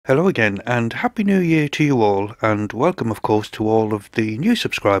Hello again, and Happy New Year to you all, and welcome of course to all of the new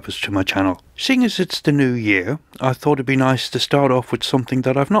subscribers to my channel. Seeing as it's the new year, I thought it'd be nice to start off with something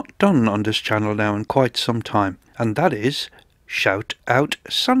that I've not done on this channel now in quite some time, and that is Shout Out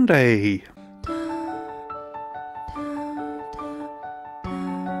Sunday.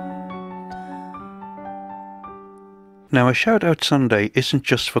 Now, a Shout Out Sunday isn't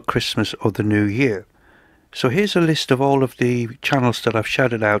just for Christmas or the New Year. So here's a list of all of the channels that I've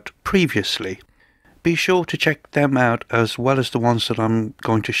shouted out previously. Be sure to check them out as well as the ones that I'm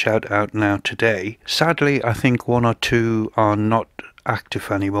going to shout out now today. Sadly, I think one or two are not active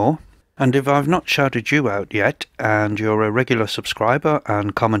anymore. And if I've not shouted you out yet, and you're a regular subscriber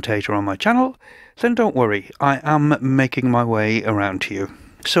and commentator on my channel, then don't worry, I am making my way around to you.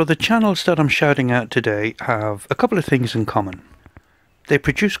 So the channels that I'm shouting out today have a couple of things in common. They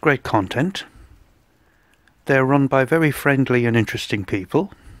produce great content. They're run by very friendly and interesting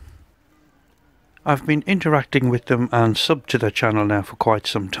people. I've been interacting with them and subbed to their channel now for quite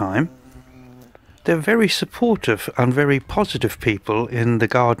some time. They're very supportive and very positive people in the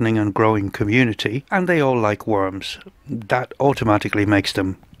gardening and growing community, and they all like worms. That automatically makes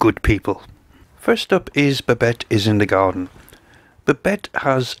them good people. First up is Babette is in the Garden. Babette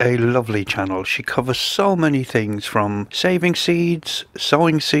has a lovely channel. She covers so many things from saving seeds,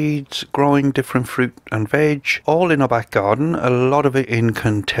 sowing seeds, growing different fruit and veg, all in her back garden, a lot of it in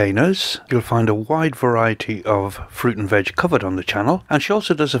containers. You'll find a wide variety of fruit and veg covered on the channel. And she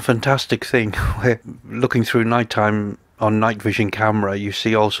also does a fantastic thing where, looking through nighttime on night vision camera, you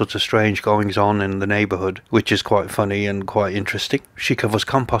see all sorts of strange goings on in the neighbourhood, which is quite funny and quite interesting. She covers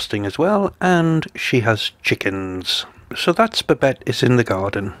composting as well, and she has chickens. So that's Babette is in the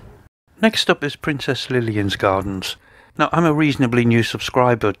Garden. Next up is Princess Lillian's Gardens. Now, I'm a reasonably new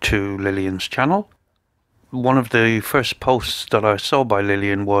subscriber to Lillian's channel. One of the first posts that I saw by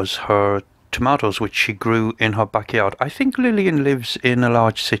Lillian was her tomatoes, which she grew in her backyard. I think Lillian lives in a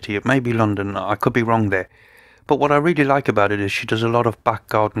large city. It may be London. I could be wrong there. But what I really like about it is she does a lot of back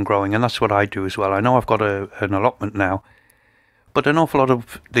garden growing, and that's what I do as well. I know I've got an allotment now, but an awful lot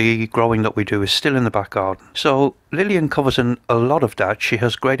of the growing that we do is still in the back garden. So Lillian covers a lot of that. She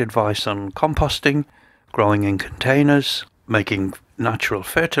has great advice on composting, growing in containers, making natural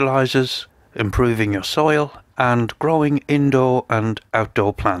fertilizers, improving your soil, and growing indoor and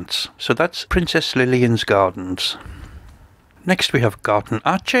outdoor plants. So that's Princess Lillian's Gardens. Next we have Garten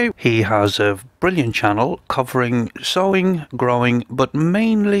Ace. He has a brilliant channel covering sowing, growing, but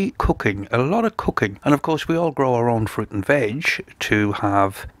mainly cooking, a lot of cooking. And of course we all grow our own fruit and veg to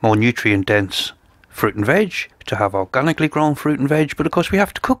have more nutrient dense fruit and veg, to have organically grown fruit and veg, but of course we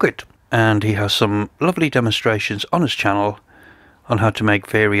have to cook it. And he has some lovely demonstrations on his channel on how to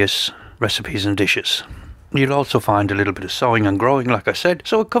make various recipes and dishes. You'll also find a little bit of sowing and growing, like I said,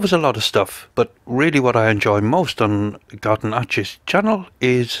 so it covers a lot of stuff. But really what I enjoy most on Garten Ace's channel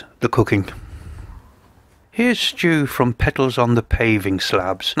is the cooking. Here's Stu from Petals on the Paving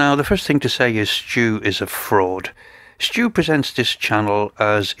Slabs. Now, the first thing to say is Stu is a fraud. Stu presents this channel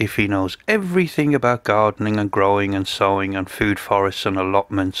as if he knows everything about gardening and growing and sowing and food forests and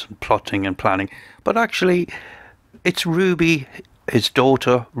allotments and plotting and planning. But actually, it's Ruby, his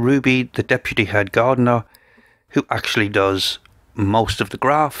daughter, Ruby, the deputy head gardener, who actually does most of the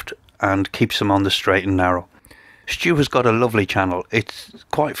graft and keeps them on the straight and narrow. Stu has got a lovely channel. It's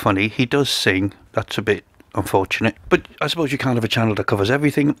quite funny. He does sing. That's a bit unfortunate. But I suppose you can't have a channel that covers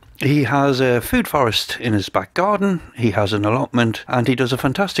everything. He has a food forest in his back garden. He has an allotment. And he does a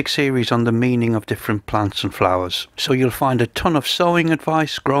fantastic series on the meaning of different plants and flowers. So you'll find a ton of sowing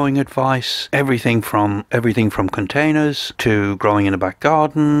advice, growing advice, everything from containers to growing in a back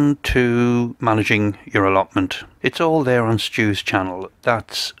garden to managing your allotment. It's all there on Stu's channel.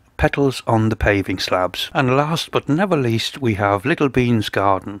 That's Petals on the Paving Slabs. And last but never least, we have Little Bean's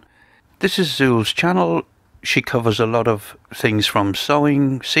Garden. This is Zul's channel. She covers a lot of things from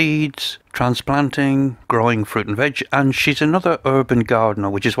sowing seeds, transplanting, growing fruit and veg, and she's another urban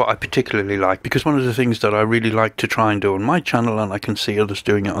gardener, which is what I particularly like, because one of the things that I really like to try and do on my channel, and I can see others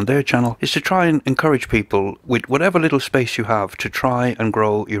doing it on their channel, is to try and encourage people with whatever little space you have to try and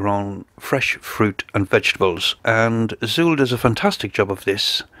grow your own fresh fruit and vegetables. And Zul does a fantastic job of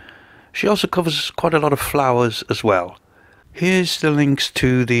this. She also covers quite a lot of flowers as well. Here's the links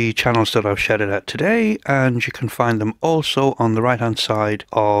to the channels that I've shouted at today, and you can find them also on the right hand side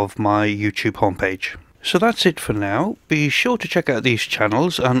of my YouTube homepage. So that's it for now. Be sure to check out these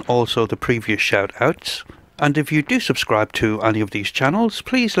channels and also the previous shout outs. And if you do subscribe to any of these channels,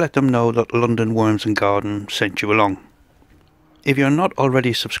 please let them know that London Worms and Garden sent you along. If you're not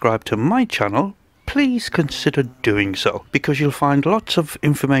already subscribed to my channel, please consider doing so, because you'll find lots of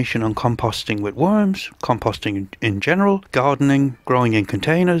information on composting with worms, composting in general, gardening, growing in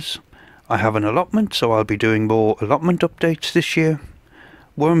containers. I have an allotment, so I'll be doing more allotment updates this year,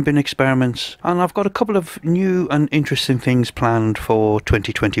 worm bin experiments, and I've got a couple of new and interesting things planned for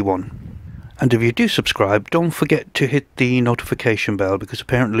 2021. And if you do subscribe, don't forget to hit the notification bell, because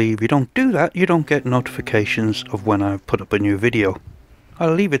apparently if you don't do that, you don't get notifications of when I put up a new video.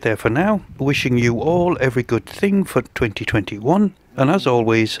 I'll leave it there for now, wishing you all every good thing for 2021, and as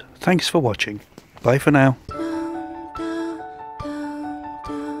always, thanks for watching. Bye for now.